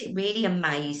absolutely. makes it really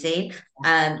amazing.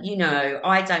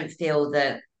 I don't feel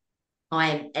that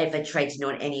I am ever treading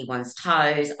on anyone's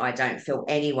toes. I don't feel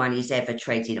anyone is ever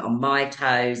treading on my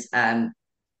toes.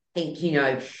 Think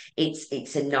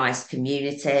it's a nice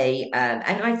community, and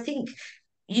I think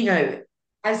you know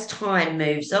as time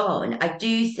moves on, I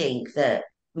do think that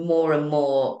more and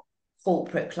more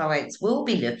corporate clients will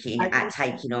be looking I at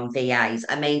think taking on VAs.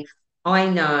 I mean, I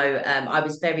know I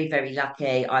was very, very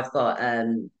lucky. I've got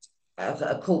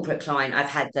a corporate client. I've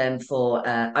had them for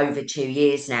over 2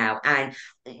 years now, and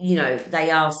they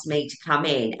asked me to come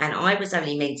in, and I was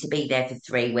only meant to be there for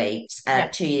 3 weeks. yeah,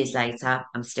 2 years later,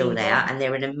 I'm still there, yeah, and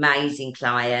they're an amazing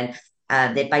client.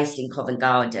 They're based in Covent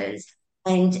Gardens,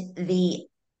 and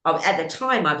at the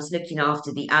time I was looking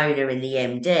after the owner and the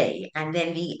MD, and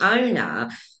then the owner,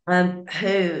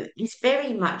 who is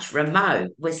very much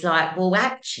remote, was like, "Well,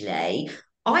 actually,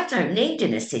 I don't need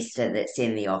an assistant that's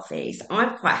in the office.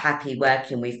 I'm quite happy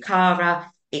working with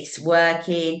Cara. It's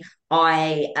working.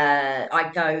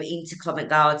 I go into Covent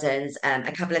Gardens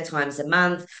a couple of times a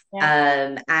month,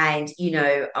 yeah. and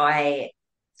I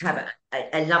have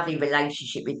a lovely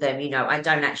relationship with them. I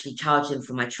don't actually charge them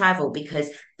for my travel because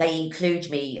they include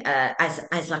me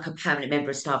as like a permanent member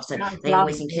of staff. So That's they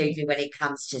always include lovely. me when it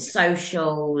comes to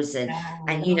socials and Yeah,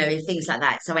 and things like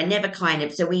that. So I never kind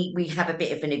of, so we have a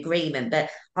bit of an agreement, but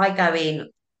I go in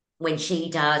when she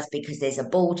does because there's a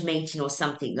board meeting or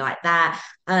something like that.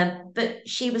 But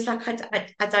she was like,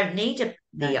 I don't need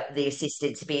no, the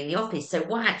assistant to be in the office. So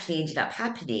what actually ended up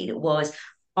happening was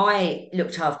I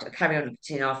carry on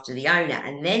looking after the owner,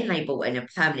 and then they brought in a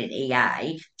permanent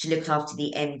EA to look after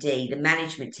the MD, the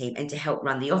management team, and to help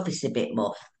run the office a bit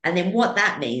more. And then what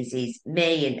that means is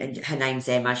me and her name's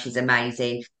Emma, she's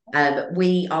amazing.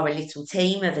 We are a little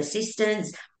team of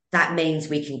assistants. That means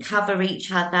we can cover each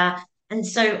other. And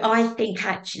so I think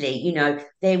actually,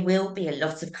 there will be a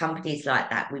lot of companies like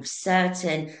that with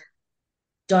certain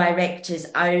directors,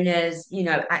 owners,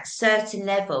 at certain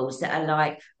levels that are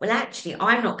like, well, actually,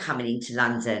 I'm not coming into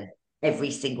London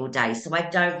every single day, so I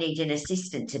don't need an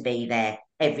assistant to be there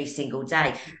every single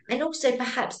day. And also,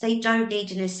 perhaps they don't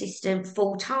need an assistant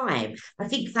full time. I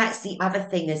think that's the other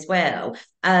thing as well.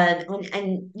 And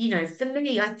for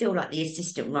me, I feel like the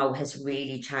assistant role has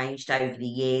really changed over the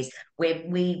years, where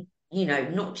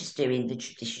not just doing the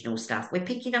traditional stuff, we're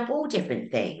picking up all different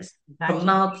things from exactly.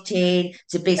 marketing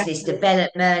to business Definitely.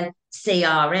 development,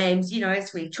 CRMs,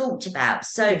 as we talked about.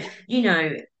 So, Yeah. you know,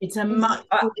 It's a it's, much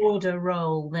broader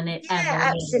role than it ever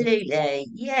yeah, is. absolutely.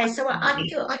 Yeah. So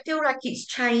Absolutely. I feel like it's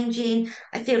changing.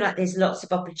 I feel like there's lots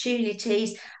of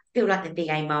opportunities. I feel like the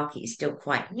VA market is still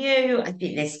quite new. I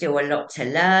think there's still a lot to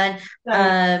learn. So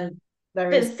Um,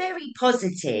 there but is. very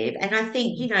positive. And I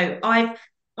think,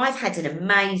 I've had an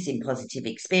amazing positive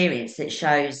experience that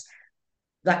shows,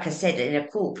 like I said, in a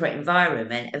corporate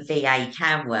environment, a VA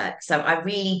can work. So I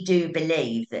really do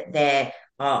believe that there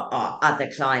are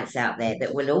other clients out there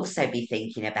that will also be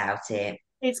thinking about it.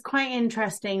 It's quite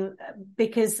interesting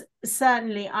because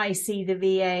certainly I see the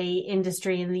VA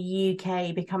industry in the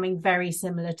UK becoming very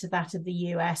similar to that of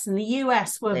the US. And the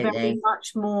US were very Absolutely.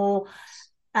 much more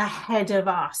ahead of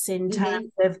us in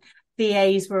terms Hmm. of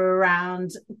VAs were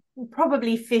around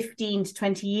probably 15 to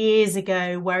 20 years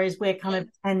ago, whereas we're kind of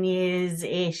 10 years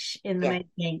ish in the Yeah.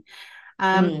 making.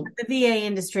 Mm. The VA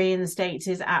industry in the States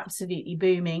is absolutely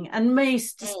booming, and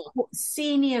most Mm.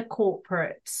 senior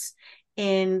corporates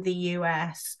in the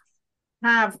US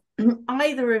have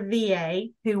either a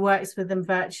VA who works with them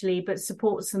virtually but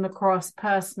supports them across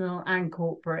personal and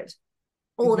corporate,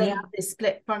 or they have Hmm. this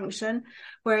split function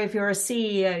where if you're a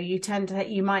CEO,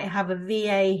 you might have a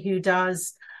VA who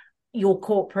does your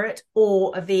corporate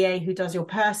or a VA who does your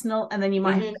personal, and then you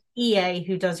might have Hmm. an EA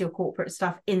who does your corporate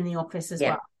stuff in the office as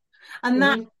Yeah. well. And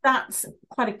Hmm. that's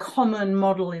quite a common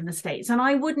model in the States. And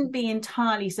I wouldn't be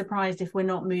entirely surprised if we're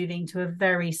not moving to a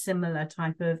very similar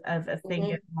type of thing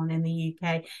going Hmm. on in the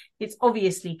UK. It's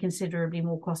obviously considerably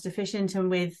more cost efficient, and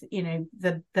with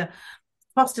the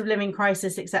cost of living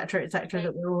crisis, et cetera,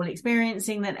 that we're all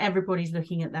experiencing, then everybody's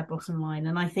looking at their bottom line.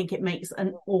 And I think it makes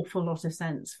an awful lot of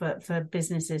sense for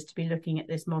businesses to be looking at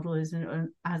this model as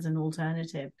an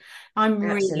alternative. I'm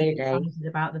really Absolutely. excited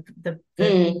about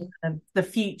Mm. the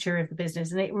future of the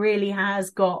business, and it really has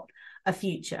got a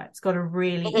future. It's got a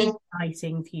really Mhm.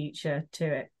 exciting future to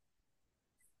it.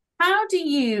 How do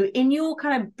you, in your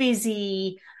kind of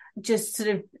busy, just sort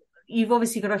of, you've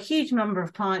obviously got a huge number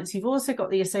of clients, you've also got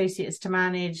the associates to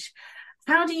manage.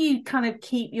 How do you kind of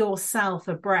keep yourself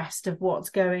abreast of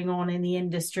what's going on in the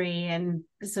industry and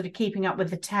sort of keeping up with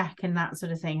the tech and that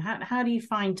sort of thing? How do you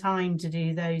find time to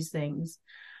do those things?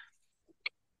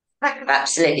 I have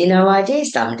absolutely no idea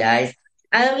some days.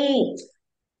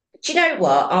 Do you know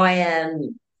what?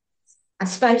 I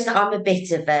suppose that I'm a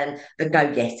bit of a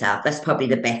go-getter. That's probably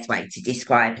the best way to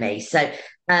describe me. So,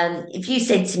 if you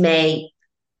said to me,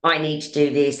 I need to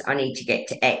do this, I need to get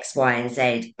to X, Y, and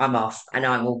Z, I'm off and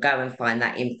I will go and find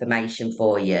that information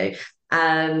for you.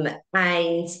 And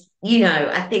I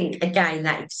think again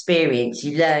that experience,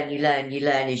 you learn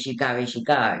as you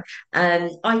go.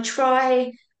 I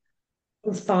try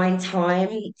and find time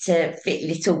to fit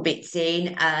little bits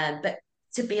in. But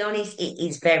to be honest, it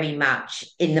is very much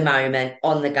in the moment,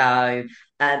 on the go.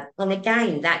 And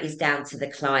again, that is down to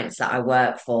the clients that I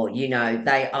work for.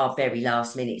 They are very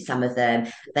last minute. Some of them,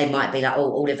 they might be like,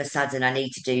 oh, all of a sudden I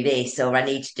need to do this or I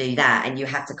need to do that. And you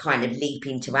have to kind of leap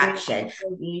into action.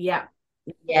 Yeah.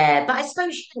 Yeah, but I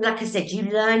suppose, like I said, you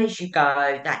learn as you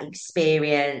go, that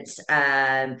experience.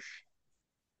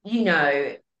 You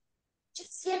know,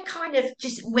 just yeah, kind of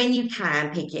just when you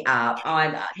can pick it up.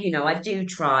 I do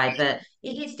try, but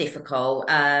it is difficult.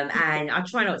 And I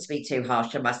try not to be too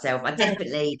harsh on myself. I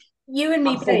definitely, You and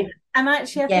me I both. fall, And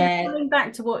actually, I think yeah, going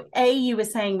back to what you were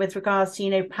saying with regards to,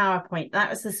 PowerPoint, that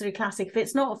was the sort of classic. If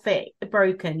it's not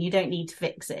broken, you don't need to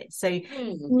fix it. So you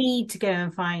mm, need to go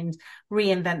and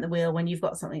reinvent the wheel when you've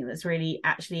got something that's really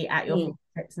actually at your mm,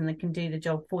 fingertips and that can do the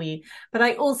job for you. But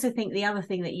I also think the other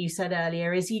thing that you said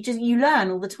earlier is you learn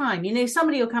all the time.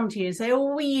 Somebody will come to you and say,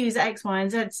 oh, we use X, Y,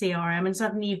 and Z CRM, and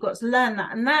suddenly you've got to learn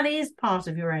that. And that is part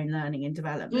of your own learning and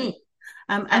development. mm,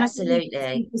 And I think we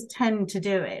absolutely. just tend to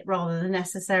do it rather than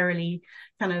necessarily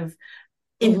kind of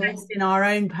invest Mhm. in our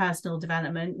own personal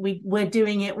development. We're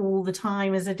doing it all the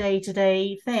time as a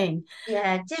day-to-day thing.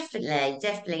 Yeah, definitely,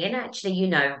 definitely. And actually,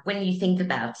 when you think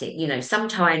about it,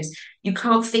 sometimes you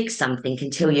can't fix something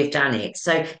until you've done it.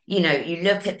 So, you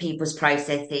look at people's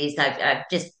processes. I've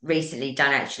just recently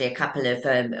done actually a couple of,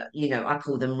 I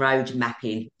call them road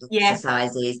mapping Yes,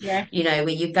 exercises, yeah, where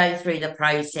you go through the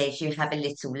process, you have a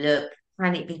little look.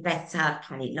 Can it be better?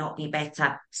 Can it not be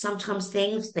better? Sometimes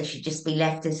things they should just be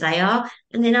left as they are.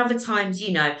 And then other times,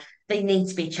 they need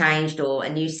to be changed or a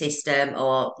new system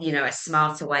or a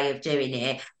smarter way of doing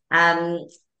it.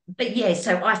 But yeah,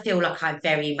 so I feel like I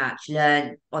very much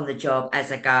learn on the job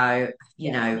as I go.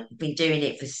 yeah. Been doing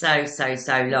it for so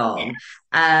long.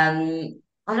 And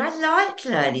I like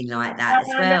learning like that as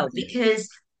I well know. because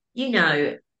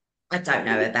I don't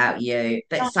know about you,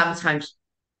 but sometimes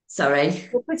sorry.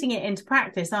 You're putting it into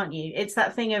practice, aren't you? It's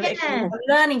that thing of, okay, Yeah. I'm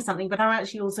learning something, but I'm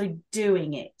actually also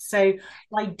doing it. So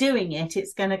by doing it,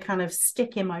 it's going to kind of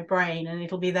stick in my brain and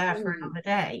it'll be there for Mm. another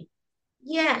day.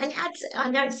 Yeah, and I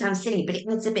know it sounds silly, but it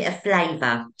adds a bit of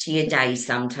flavour to your day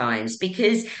sometimes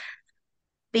because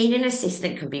being an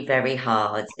assistant can be very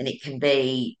hard and it can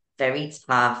be very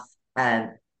tough.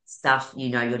 Stuff,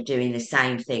 you're doing the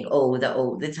same thing all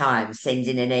the time,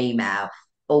 sending an email,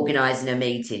 organising a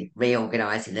meeting,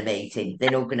 reorganising the meeting,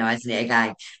 then organising it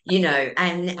again,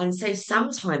 and so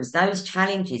sometimes those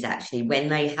challenges actually, when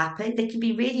they happen, they can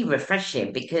be really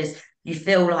refreshing because you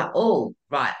feel like, oh,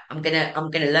 right, I'm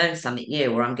gonna learn something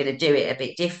new or I'm gonna do it a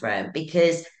bit different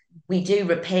because we do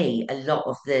repeat a lot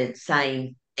of the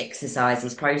same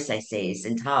exercises, processes,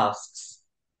 and tasks.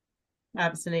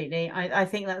 Absolutely. I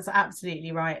think that's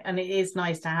absolutely right. And it is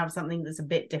nice to have something that's a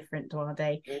bit different to our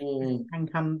day Mm.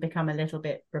 and become a little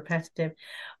bit repetitive.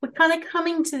 We're kind of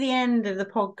coming to the end of the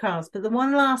podcast, but the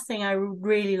one last thing I would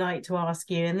really like to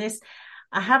ask you, and this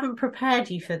I haven't prepared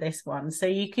you for this one, so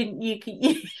you can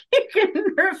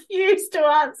refuse to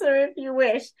answer if you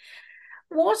wish.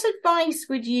 What advice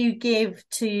would you give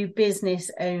to business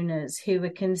owners who are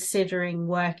considering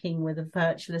working with a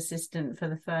virtual assistant for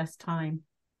the first time?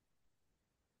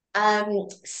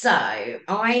 So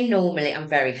I'm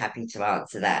very happy to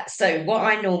answer that. So what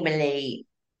I normally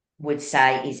would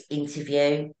say is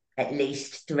interview at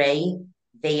least three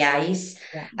VAs.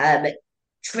 Yeah. Um,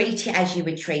 Treat it as you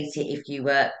would treat it if you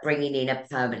were bringing in a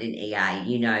permanent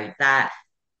EA. That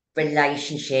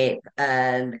relationship.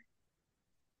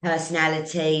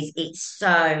 personalities. It's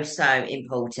so, so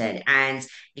important. And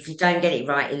if you don't get it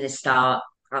right in the start,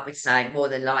 I would say more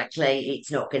than likely it's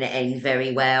not going to end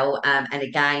very well. And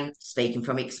again, speaking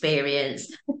from experience,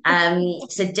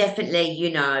 so definitely,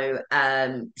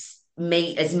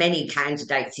 meet as many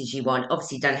candidates as you want.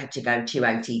 Obviously, you don't have to go to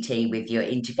OTT with your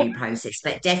interview process,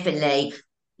 but definitely,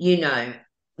 you know,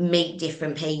 meet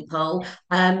different people.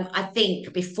 I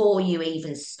think before you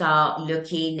even start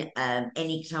looking,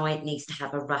 any client needs to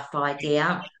have a rough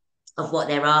idea of what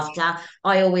they're after.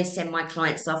 I always send my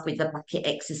clients off with the bucket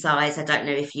exercise. I don't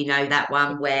know if you know that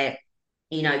one where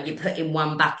you put in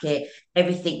one bucket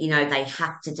everything they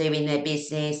have to do in their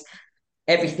business,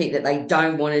 everything that they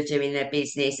don't want to do in their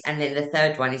business, and then the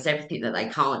third one is everything that they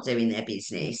can't do in their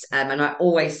business. And I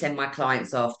always send my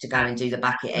clients off to go and do the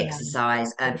bucket Yeah.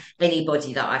 exercise.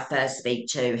 Anybody that I first speak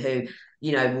to who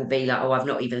will be like, oh, I've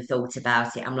not even thought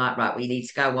about it, I'm like, right, we need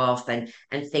to go off and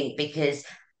think, because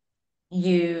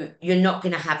you're not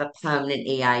going to have a permanent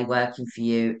EA working for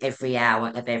you every hour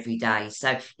of every day.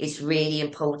 So it's really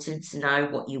important to know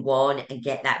what you want and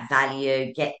get that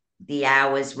value, get the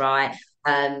hours right.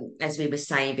 As we were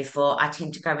saying before, I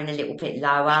tend to go in a little bit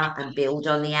lower and build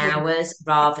on the hours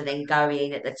rather than go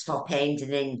in at the top end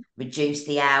and then reduce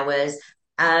the hours.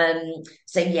 Um,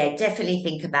 so yeah, definitely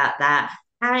think about that.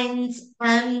 And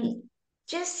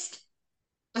just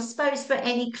I suppose for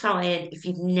any client, if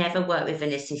you've never worked with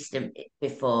an assistant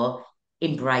before,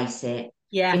 embrace it.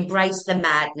 Yeah. Embrace the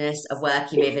madness of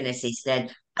working with an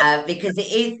assistant, because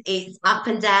it's up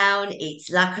and down. It's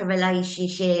like a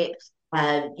relationship.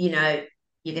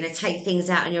 You're going to take things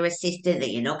out on your assistant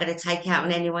that you're not going to take out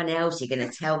on anyone else. You're going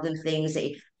to tell them things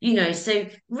so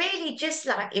really just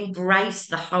like embrace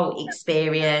the whole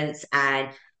experience and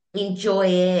enjoy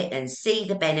it and see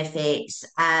the benefits.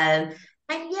 And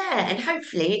yeah, and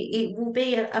hopefully it will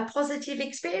be a positive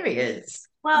experience.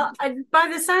 Well, by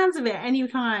the sounds of it, any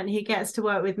client who gets to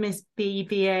work with Miss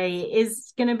BBA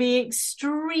is going to be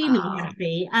extremely Oh,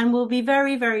 happy and will be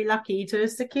very, very lucky to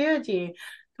have secured you.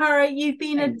 Cara, you've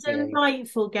been a thank you.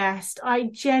 delightful guest.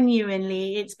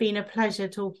 It's been a pleasure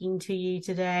talking to you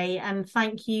today. And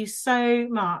thank you so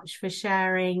much for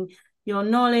sharing your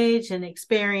knowledge and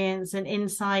experience and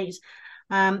insight.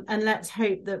 And let's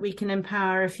hope that we can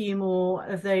empower a few more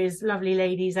of those lovely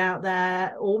ladies out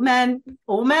there, or men,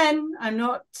 or men. I'm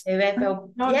Whoever,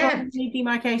 not yeah, drawing any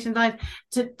demarcation lines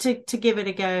to give it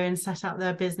a go and set up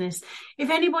their business. If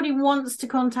anybody wants to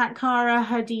contact Cara,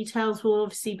 her details will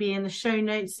obviously be in the show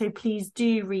notes. So please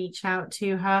do reach out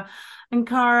to her. And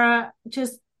Cara,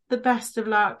 just the best of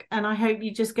luck. And I hope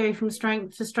you just go from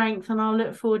strength to strength. And I'll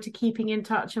look forward to keeping in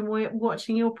touch and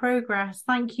watching your progress.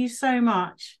 Thank you so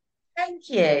much. thank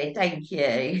you, thank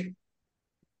you.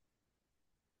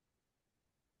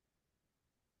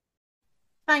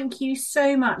 Thank you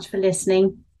so much for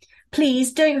listening.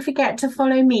 Please don't forget to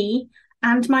follow me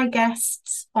and my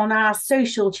guests on our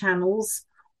social channels.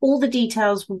 All the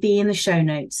details will be in the show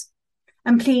notes.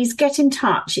 And please get in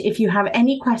touch if you have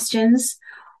any questions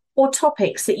or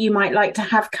topics that you might like to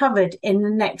have covered in the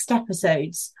next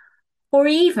episodes, or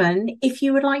even if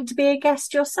you would like to be a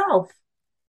guest yourself.